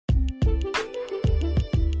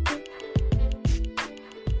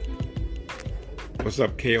What's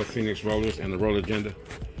up, KO Phoenix Rollers and the Roller Agenda?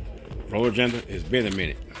 Roller Agenda, it's been a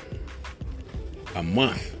minute. A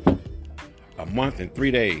month. A month and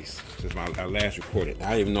 3 days since I last recorded.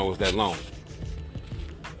 I didn't even know it was that long.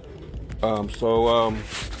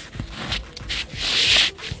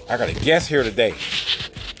 I got a guest here today.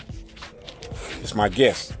 It's my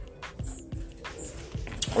guest.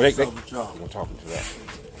 What's up with y'all? I'm talking to that.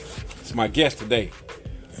 It's my guest today.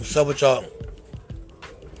 What's up with y'all?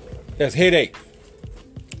 That's Headache.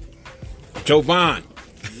 Joe Bond.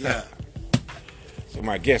 Yeah. So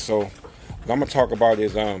my guest. So what I'm gonna talk about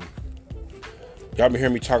is y'all been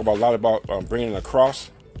hearing me talk about a lot about bringing a cross.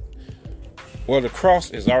 Well, the cross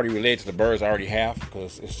is already related to the birds I already have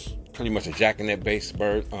because it's pretty much a jackanet based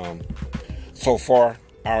bird. So far,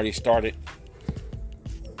 I already started.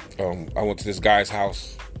 I went to this guy's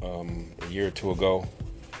house a year or two ago,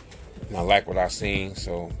 and I like what I seen.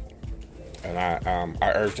 So, and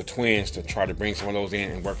I urged the twins to try to bring some of those in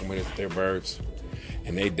and work them with their birds,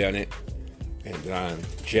 and they done it. And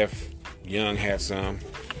Jeff Young had some,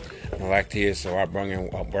 and I liked his, so I brought in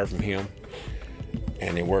a bird from him,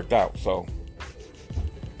 and it worked out. So,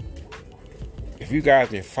 if you guys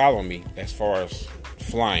been following me as far as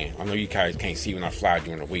flying, I know you guys can't see when I fly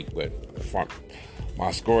during the week, but my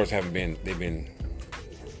scores they've been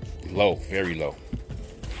low, very low.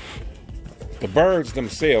 The birds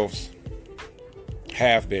themselves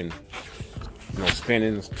have been,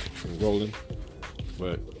 spinning and rolling,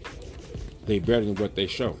 but they better than what they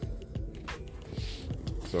show.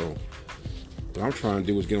 So what I'm trying to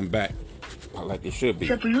do is get them back like they should be.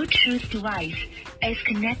 The Bluetooth device is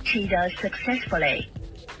connected successfully.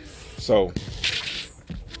 So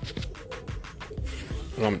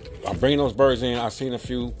I'm bringing those birds in. I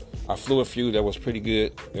flew a few that was pretty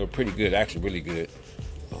good. They were pretty good, actually really good.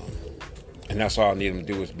 And that's all I need them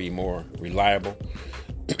to do is be more reliable.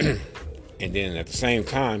 And then at the same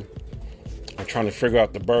time, I'm trying to figure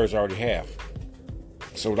out the birds I already have.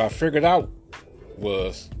 So what I figured out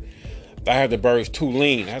was I had the birds too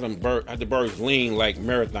lean. I had the birds lean like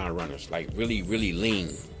marathon runners, like really, really lean.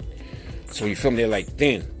 So you feel me? They're like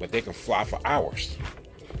thin, but they can fly for hours.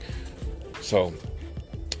 So,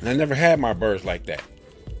 and I never had my birds like that.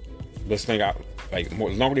 This thing, the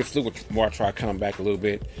longer they flew, the more I try to cut them back a little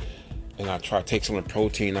bit, and I try to take some of the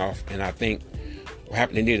protein off. And I think what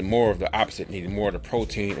happened, they needed more of the opposite, needed more of the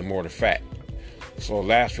protein and more of the fat. So the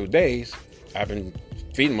last few days, I've been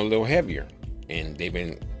feeding them a little heavier, and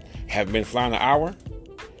haven't been flying an hour,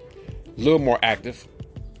 a little more active,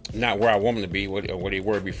 not where I want them to be, where they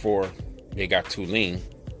were before they got too lean,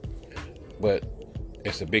 but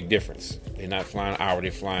it's a big difference. They're not flying an hour,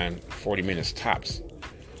 they're flying 40 minutes tops.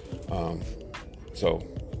 And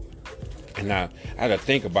I had to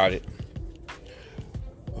think about it.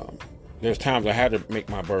 There's times I had to make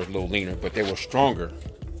my birds a little leaner, but they were stronger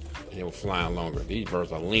and they were flying longer. These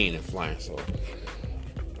birds are lean and flying, so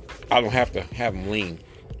I don't have to have them lean.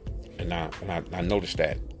 And I noticed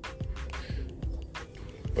that.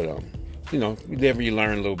 But, you live, you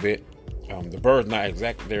learn a little bit. The bird's not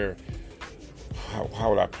exactly their,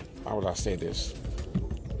 how would I say this?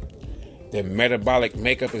 Their metabolic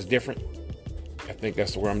makeup is different. I think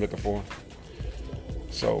that's the word I'm looking for.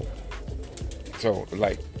 So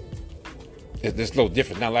like, it's a little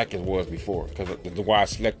different, not like it was before. Because the way I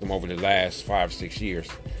select them over the last 5-6 years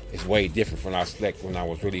is way different from when I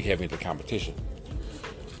was really heavy into competition.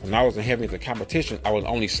 When I was heavy into competition, I would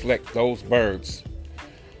only select those birds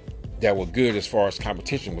that were good as far as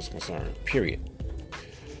competition was concerned, period.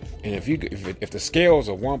 And if the scales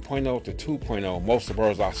are 1.0 to 2.0, most of the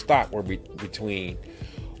birds I stocked were between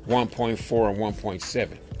 1.4 and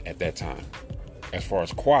 1.7 at that time, as far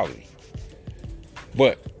as quality.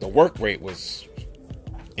 But the work rate was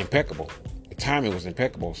impeccable. The timing was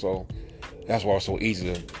impeccable, so that's why it was so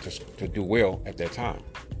easy to do well at that time.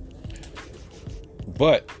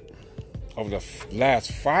 But over the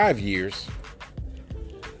last 5 years,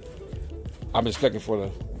 I've been looking for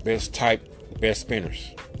the best type, best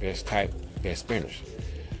spinners. Best type, best spinners.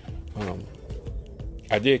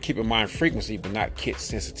 I did keep in mind frequency, but not kit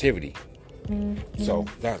sensitivity. Mm-hmm. So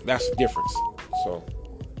that's the difference. So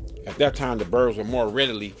at that time, the birds were more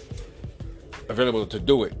readily available to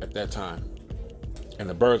do it at that time. And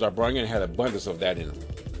the birds I brought in had abundance of that in them.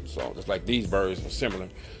 So it's like these birds are similar.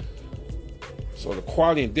 So the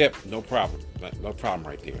quality and depth, no problem. No problem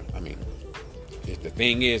right there. I mean, the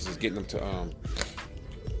thing is getting them to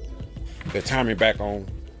the timing back on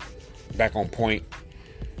point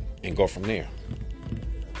and go from there.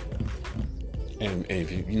 And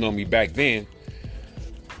if you know me back then,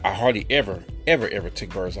 I hardly ever took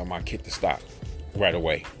birds on my kit to stop right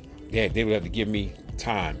away. Yeah, they would have to give me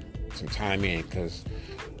time some time in because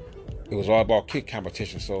it was all about kit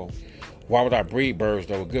competition. So why would I breed birds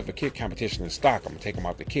that were good for kit competition and stock? I'm gonna take them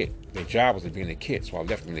out the kit. Their job was to be in the kit, so I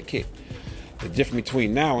left them in the kit. The difference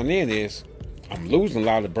between now and then is I'm losing a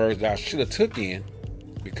lot of the birds that I should have took in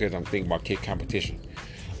because I'm thinking about kit competition.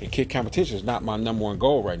 And kit competition is not my number one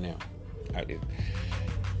goal right now.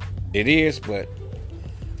 It is, but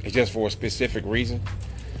it's just for a specific reason.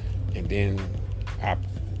 And then,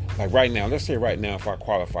 like right now, let's say right now, if I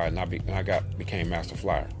qualified and I became master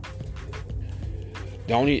flyer,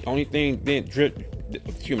 the only thing then the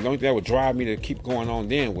only thing that would drive me to keep going on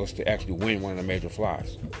then was to actually win one of the major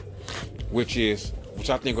flies, which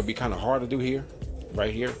I think would be kind of hard to do here,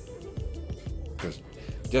 right here. Because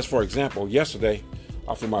just for example, yesterday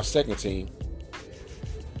I flew my second team,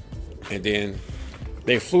 and then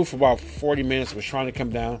they flew for about 40 minutes, was trying to come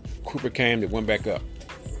down. Cooper came, they went back up.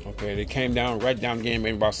 Okay, they came down, right down the game,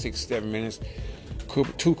 maybe about 6-7 minutes.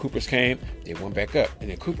 Two Coopers came, they went back up. And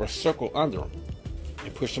then Cooper circled under them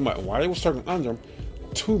and pushed them up. And while they were circling under them,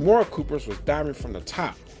 two more Coopers was diving from the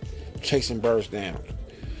top, chasing birds down.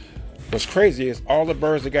 What's crazy is all the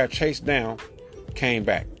birds that got chased down came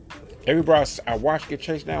back. Every bird I watched get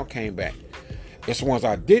chased down came back. It's the ones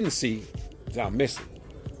I didn't see that I'm missing.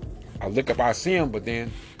 I look up, I see them, but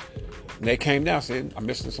then when they came down, I said, I'm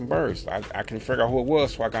missing some birds. I couldn't figure out who it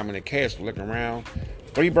was, so I got them in the cage, looking around.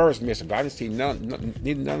 3 birds missing, but I didn't see none of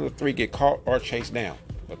the 3 get caught or chased down.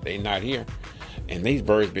 But they not here. And these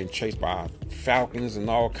birds been chased by falcons and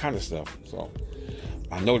all kind of stuff. So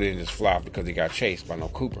I know they didn't just fly because they got chased by no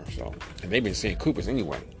Cooper. So, and they've been seeing Coopers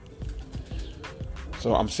anyway.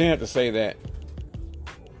 So I'm saying it to say that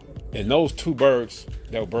in those 2 birds,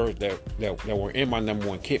 that were in my number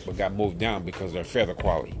 1 kit but got moved down because of their feather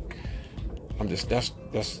quality. That's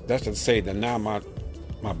to say that now my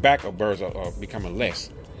backup birds are becoming less.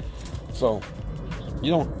 So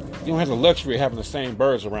you don't have the luxury of having the same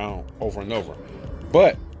birds around over and over.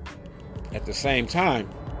 But at the same time,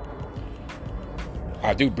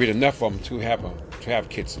 I do breed enough of them to have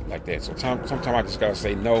kits like that. So sometimes I just gotta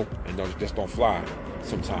say no and just don't fly.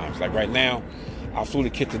 Sometimes, like right now, I flew the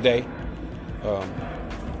kit today.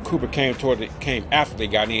 Cooper came after they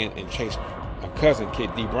got in and chased a cousin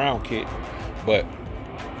kit, D Brown kit, but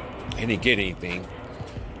he didn't get anything.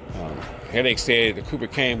 Headache said the Cooper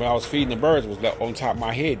came when I was feeding the birds, was on top of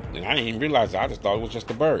my head, and I didn't even realize it. I just thought it was just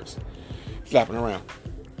the birds flapping around.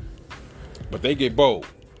 But they get bold,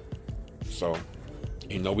 so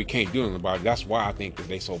we can't do anything about it. That's why I think that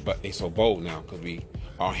they so bold now, because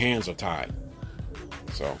our hands are tied.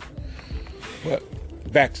 So, but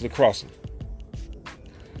back to the crossing.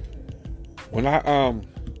 When I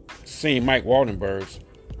seen Mike Walden birds,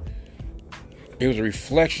 it was a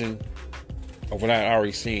reflection of what I had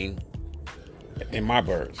already seen in my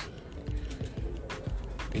birds.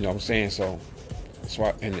 You know what I'm saying? So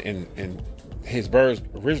and his birds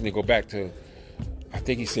originally go back to, I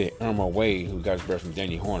think he said Irma Wade, who got his bird from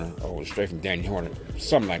Danny Horner, or straight from Danny Horner,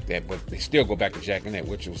 something like that. But they still go back to Jack Annette,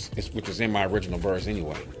 which was in my original birds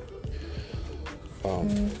anyway.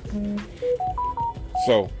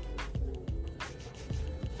 So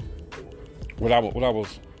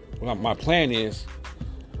my plan is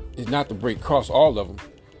not to break cross all of them.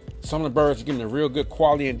 Some of the birds are giving a real good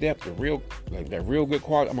quality and depth, that real good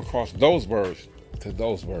quality. I'm gonna cross those birds to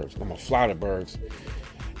those birds. I'm gonna fly the birds,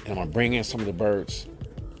 and I'm gonna bring in some of the birds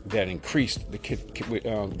that increase the kit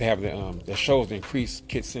they have that shows the increased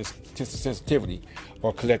kit sensitivity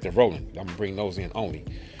or collective rolling. I'm gonna bring those in only.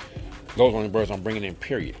 Those are the birds I'm bringing in.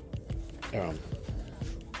 Period.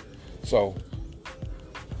 So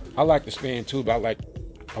I like the span too, but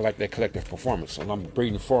I like that collective performance, and I'm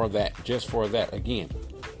breeding just for that again.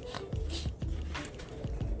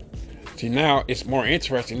 See, now it's more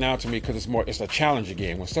interesting now to me because it's a challenge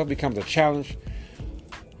again. When stuff becomes a challenge,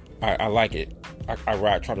 I like it. I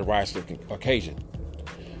try to rise to the occasion.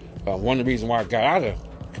 One of the reasons why I got out of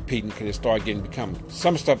competing because it started becoming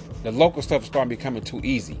some stuff. The local stuff started becoming too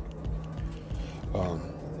easy.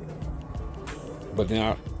 But then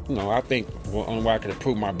I think the only way I could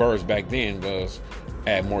improve my birds back then was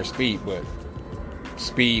add more speed, but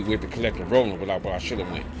speed with the collective rolling without what I should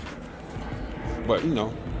have went. But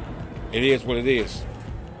it is what it is.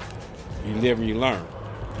 You live and you learn.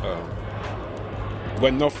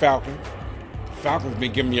 Wasn't no falcon. Falcon's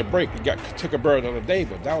been giving me a break. Took a bird the other day,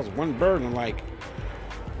 but that was one bird in like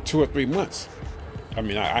 2 or 3 months. I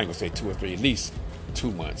mean, I ain't gonna say 2 or 3, at least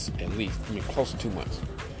 2 months, close to 2 months.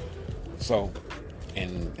 So,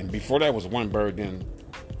 and before that was one bird, then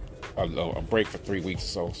a break for 3 weeks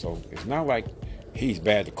or so. So it's not like he's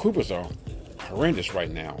bad. The Coopers are horrendous right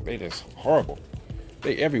now. They just horrible.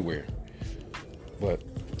 They everywhere. But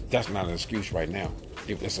that's not an excuse right now.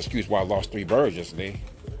 If it's an excuse why I lost 3 birds yesterday,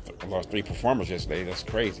 I lost 3 performers yesterday. That's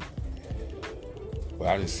crazy. But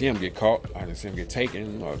I didn't see them get caught. I didn't see them get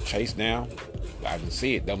taken or chased down. I didn't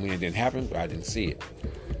see it. Doesn't mean it didn't happen, but I didn't see it.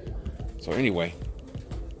 So anyway,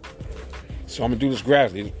 so I'm gonna do this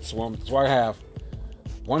gradually. So I have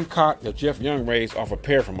 1 cock that Jeff Young raised off a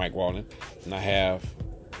pair from Mike Walden, and I have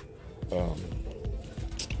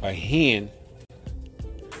a hen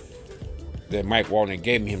that Mike Walden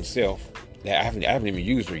gave me himself that I haven't even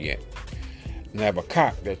used her yet. And I have a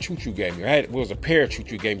cock that Choo Choo gave me. It was a pair Choo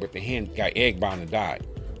Choo gave me, but the hen got egg bound and died.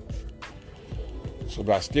 So,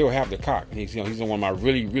 but I still have the cock. He's one of my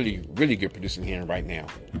really, really, really good producing hen right now.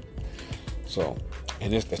 So,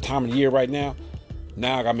 and it's the time of the year right now.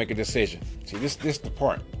 Now I gotta make a decision. See, this the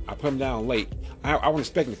part. I put them down late. I wasn't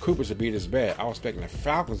expecting the Coopers to be this bad. I was expecting the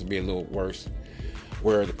Falcons to be a little worse.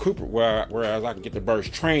 Whereas I can get the birds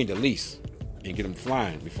trained at least and get them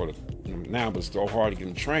flying before now, but it's so hard to get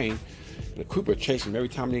them trained. The Cooper chase them every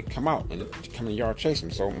time they come out and come in the yard chase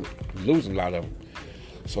them, so I'm losing a lot of them.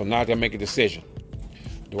 So now I gotta make a decision.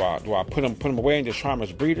 Do I put them away and just try them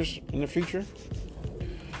as breeders in the future,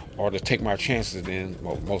 or just take my chances? Then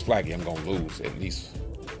most likely I'm gonna lose. At least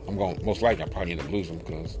most likely I'll probably end up losing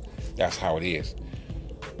because that's how it is.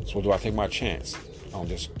 So do I take my chance on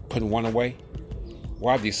just putting one away?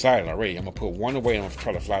 Well, I decided already. I'm gonna put one away and I'm gonna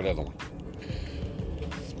try to fly the other one.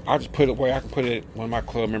 I'll just put it away. I can put it at one of my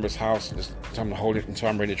club members' house and just tell them to hold it until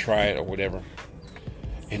I'm ready to try it or whatever.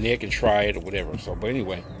 And they can try it or whatever. So, but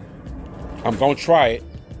anyway, I'm gonna try it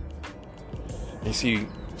and see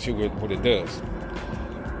what it does.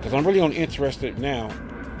 Because I'm really only interested now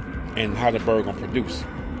in how the bird gonna produce,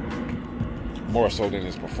 more so than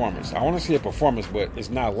its performance. I want to see a performance, but it's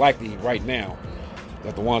not likely right now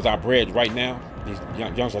that the ones I bred right now, these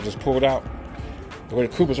youngs I just pulled out, the way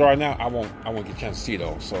the Coopers are right now, I won't get a chance to see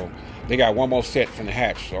those. So they got one more set from the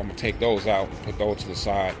hatch, so I'm gonna take those out and put those to the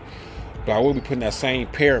side. But I will be putting that same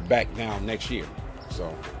pair back down next year.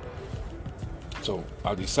 So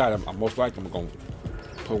I'll decide. I'm most likely gonna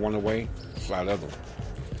put one away, fly the other one.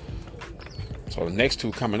 So the next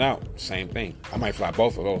 2 coming out, same thing. I might fly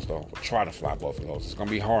both of those though. Try to fly both of those. It's gonna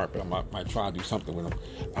be hard, but I might try to do something with them.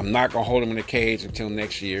 I'm not gonna hold them in the cage until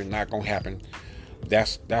next year. Not gonna happen.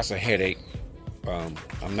 That's a headache.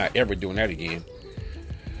 I'm not ever doing that again.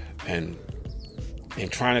 And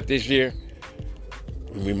trying it this year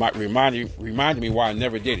reminded me why I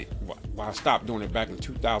never did it. Why I stopped doing it back in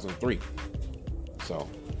 2003. So,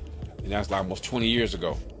 and that's like almost 20 years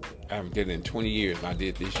ago. I haven't did it in 20 years, and I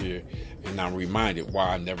did it this year, and I'm reminded why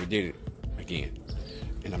I never did it again.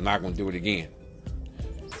 And I'm not going to do it again.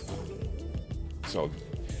 So,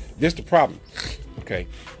 this is the problem, okay?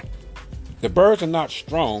 The birds are not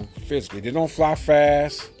strong physically. They don't fly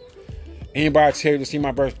fast. Anybody tell you to see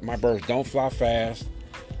my birds don't fly fast.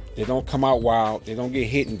 They don't come out wild. They don't get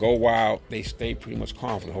hit and go wild. They stay pretty much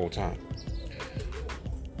calm for the whole time.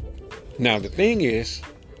 Now, the thing is,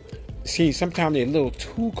 see, sometimes they're a little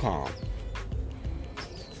too calm.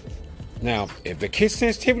 Now, if the kiss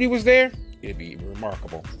sensitivity was there, it'd be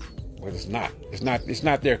remarkable. But it's not. It's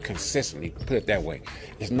not there consistently. Put it that way.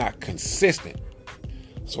 It's not consistent.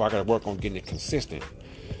 So I got to work on getting it consistent.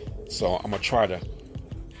 So I'm gonna try the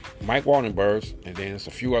Mike Walden birds, and then there's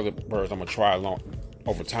a few other birds I'm gonna try along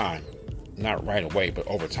over time. Not right away, but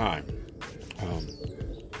over time. I'm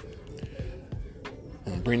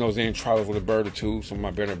gonna bring those in, try over the bird or 2, some of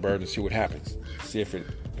my better birds, and see what happens. See if it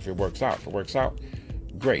works out. If it works out,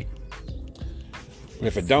 great. But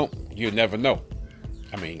if it don't, you'll never know.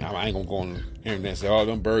 I mean, I ain't gonna go on the internet and say, "Oh,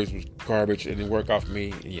 them birds was garbage. It didn't work out for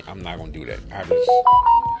me." Yeah, I'm not gonna do that.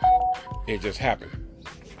 It just happened.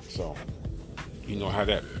 So, you know how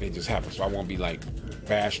it just happened. So I won't be like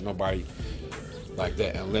bashing nobody like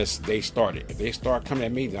that unless they start it. If they start coming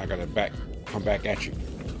at me, then I gotta come back at you.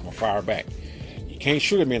 I'm gonna fire back. You can't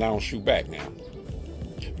shoot at me and I don't shoot back now.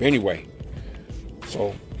 But anyway,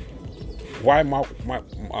 so why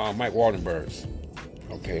Mike Walden birds?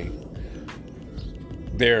 Okay.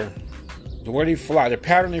 The way they fly, the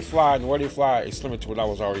pattern they fly and the way they fly is similar to what I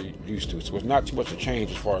was already used to. So it's not too much to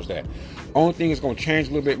change as far as that. Only thing it's going to change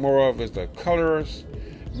a little bit more of is the colors,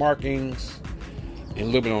 markings, and a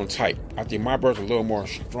little bit on type. I think my birds are a little more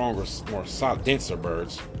stronger, more solid, denser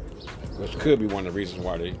birds, which could be one of the reasons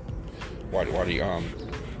why they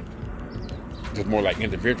just more like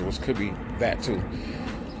individuals. Could be that too.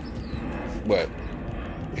 But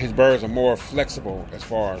his birds are more flexible as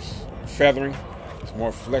far as feathering. It's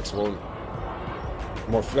more flexible.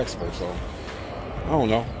 So I don't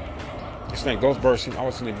know. I think those birds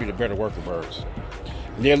always seem to be the better worker birds.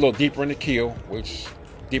 And they're a little deeper in the keel, which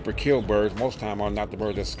deeper kill birds, most time are not the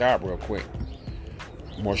birds that sky real quick.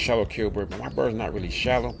 More shallow kill bird, but my bird's not really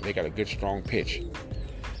shallow, but they got a good strong pitch.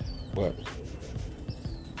 But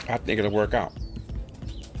I think it'll work out.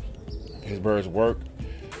 His birds work.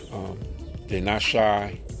 They're not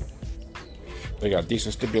shy. They got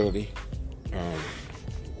decent stability,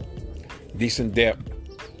 decent depth.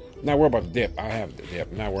 Not worried about the depth. I have the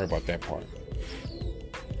depth. Not worried about that part.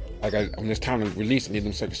 Like when it's time to release, I need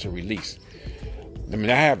them suckers to release. I mean,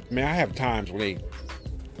 I have times when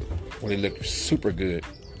they look super good,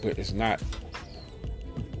 but it's not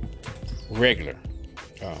regular.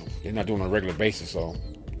 They're not doing it on a regular basis. So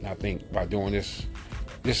I think by doing this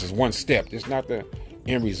is one step. It's not the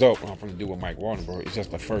end result what I'm going to do with Mike Waldenberg. It's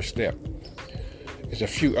just the first step. There's a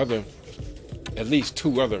few other, at least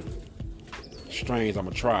 2 other strains I'm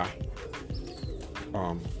going to try.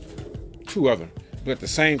 2 other. But at the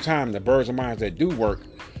same time, the birds of mine that do work,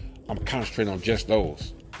 I'm concentrating on just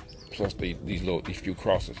those. Plus these few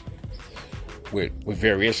crosses with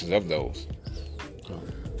variations of those.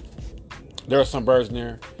 There are some birds in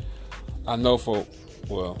there I know what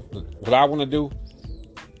I want to do,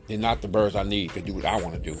 they're not the birds I need to do what I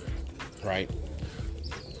want to do, right?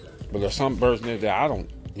 But there's some birds in there that I don't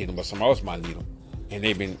need them, but some else might need them. And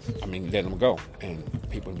they've been, letting them go. And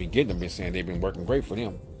people have been getting them, been saying they've been working great for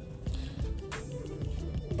them.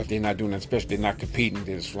 But they're not doing that special. They're not competing.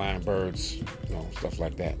 They're just flying birds, stuff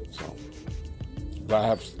like that. So, but I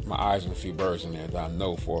have my eyes on a few birds in there that I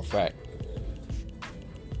know for a fact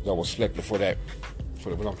that was selected for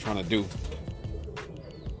what I'm trying to do.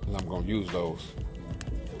 And I'm going to use those.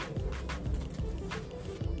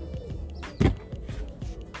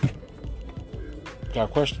 Got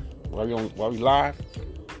a question? While we live?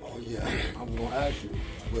 Oh yeah, I'm gonna ask you.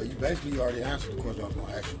 Well, you basically already answered the question I was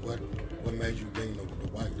gonna ask you. What made you bring the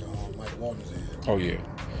Mike Walden's in? Oh yeah.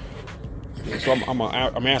 So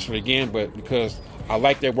I'm answering again, but because I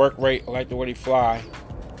like their work rate, I like the way they fly.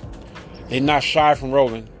 They're not shy from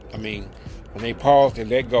rolling. When they pause, they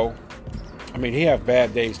let go. He have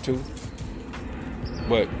bad days too,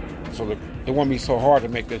 but it won't be so hard to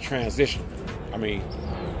make the transition.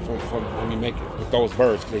 For when we make it with those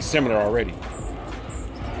birds, they similar already,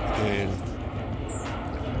 and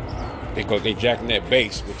they jacking that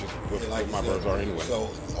base, which is what my birds are anyway. So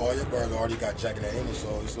all your birds already got jacking that in it,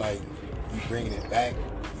 so it's like you bringing it back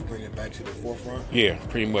to the forefront. Yeah,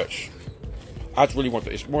 pretty much. I just really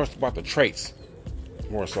it's more about the traits,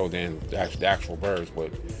 more so than the actual birds,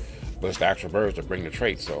 but it's the actual birds that bring the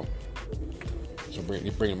traits. So bring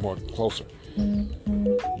it more closer.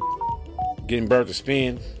 Getting birds to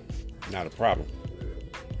spin, not a problem.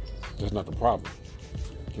 That's not the problem.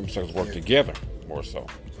 Them suckers work together more so.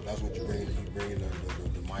 So that's what you bring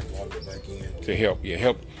the Mike Walden back in to help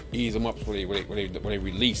ease them up when they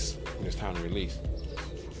release, when it's time to release.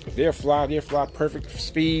 If they'll fly perfect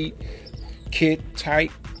speed, kid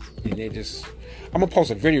tight, and they just. I'm gonna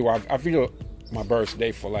post a video. I videoed my birds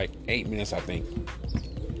today for like 8 minutes, I think.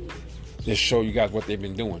 Just show you guys what they've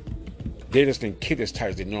been doing. They just didn't kit as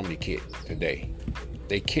tight as they normally kit today.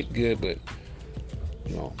 They kit good, but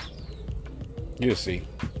you'll see.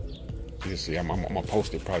 I'm gonna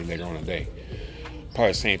post it probably later on today.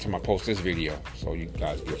 Probably the same time I post this video, so you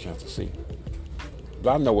guys get a chance to see.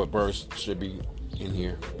 But I know what birds should be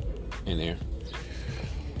in there.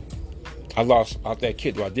 I lost out that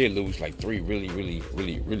kit, though I did lose like 3 really, really,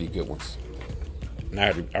 really, really good ones. And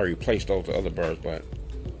I replaced those with other birds, but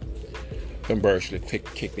them birds should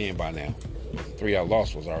have kicked in by now. The 3 I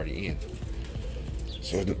lost was already in.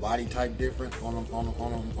 So is the body type different on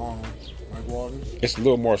Mike Walden? It's a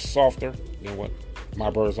little more softer than what my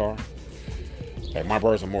birds are. Like my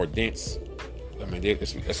birds are more dense.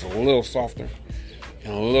 It's a little softer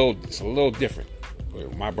and it's a little different.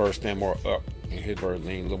 But my birds stand more up, and his birds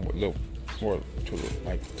lean a little more to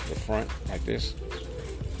the front, like this.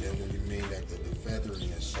 Then when you mean that the feathering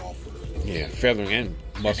is softer. Yeah, feathering and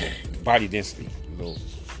muscle, body density.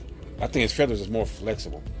 I think his feathers is more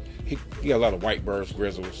flexible. He got a lot of white birds,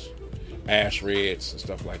 grizzles, ash reds, and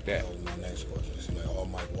stuff like that. My next question is like all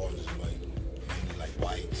Mike Waldens is mainly like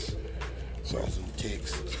whites, grizzles,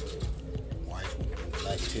 ticks, whites with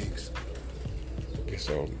black ticks. Okay,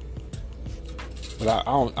 so, but I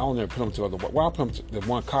don't ever put them to other. Well, I put them to the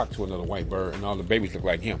one cock to another white bird, and all the babies look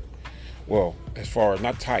like him. Well, as far as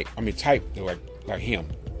not type, type they're like him.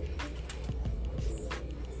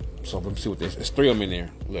 So let me see what this. There's 3 of them in there.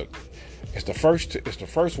 Look, it's the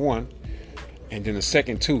first one, and then the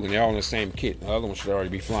second 2, and they're all in the same kit. The other one should already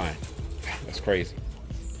be flying. That's crazy.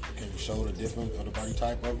 Can you show the difference of the body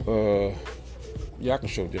type of them? Yeah, I can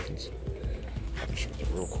show the difference. I can show it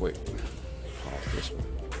real quick. Pause this one.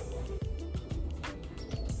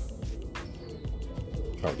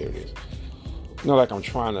 Oh, there it is. Not like I'm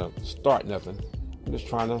trying to start nothing. I'm just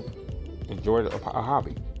trying to enjoy a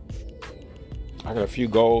hobby. I got a few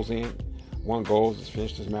goals in. One goal is to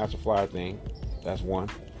finish this Master Flyer thing. That's one.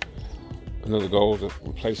 Another goal is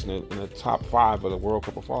replacing it in the top 5 of the World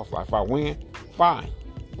Cup of Fall Fly. If I win, fine.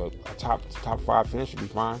 But a top 5 finish would be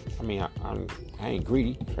fine. I mean, I ain't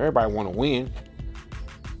greedy. Everybody want to win.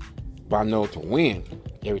 But I know to win,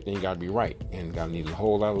 everything got to be right. And got to need a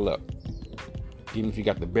whole lot of luck. Even if you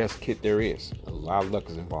got the best kit there is, a lot of luck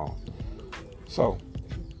is involved. So,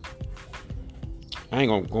 I ain't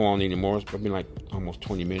going to go on anymore. It's been like almost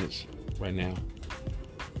 20 minutes right now.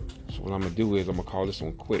 So what I'm going to do is I'm going to call this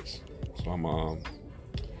one quits. So I'm going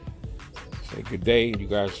to say good day. You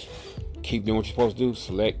guys keep doing what you're supposed to do.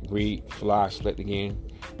 Select, breed, fly, select again.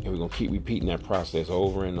 And we're going to keep repeating that process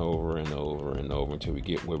over and over and over and over until we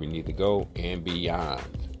get where we need to go and beyond.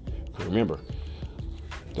 Because remember,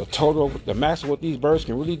 the max of what these birds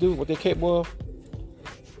can really do, what they're capable of,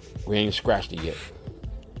 we ain't scratched it yet.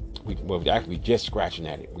 We're actually just scratching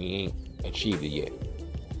at it. We ain't achieved it yet.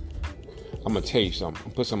 I'm gonna tell you something.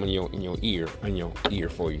 I'll put something in your ear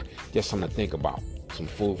for you. Just something to think about. Some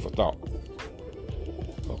food for thought.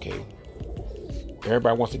 Okay.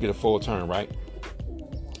 Everybody wants to get a full turn, right?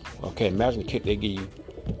 Okay, imagine the kit they give you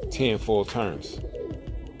 10 full turns.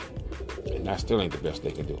 And that still ain't the best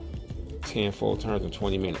they can do. 10 full turns in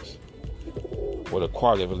 20 minutes. With a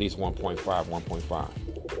quality of at least 1.5,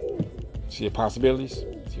 1.5. See the possibilities?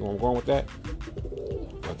 See where I'm going with that?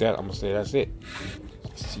 With that, I'm going to say that's it.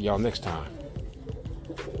 See y'all next time.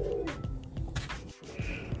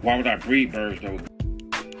 Why would I breed birds, though?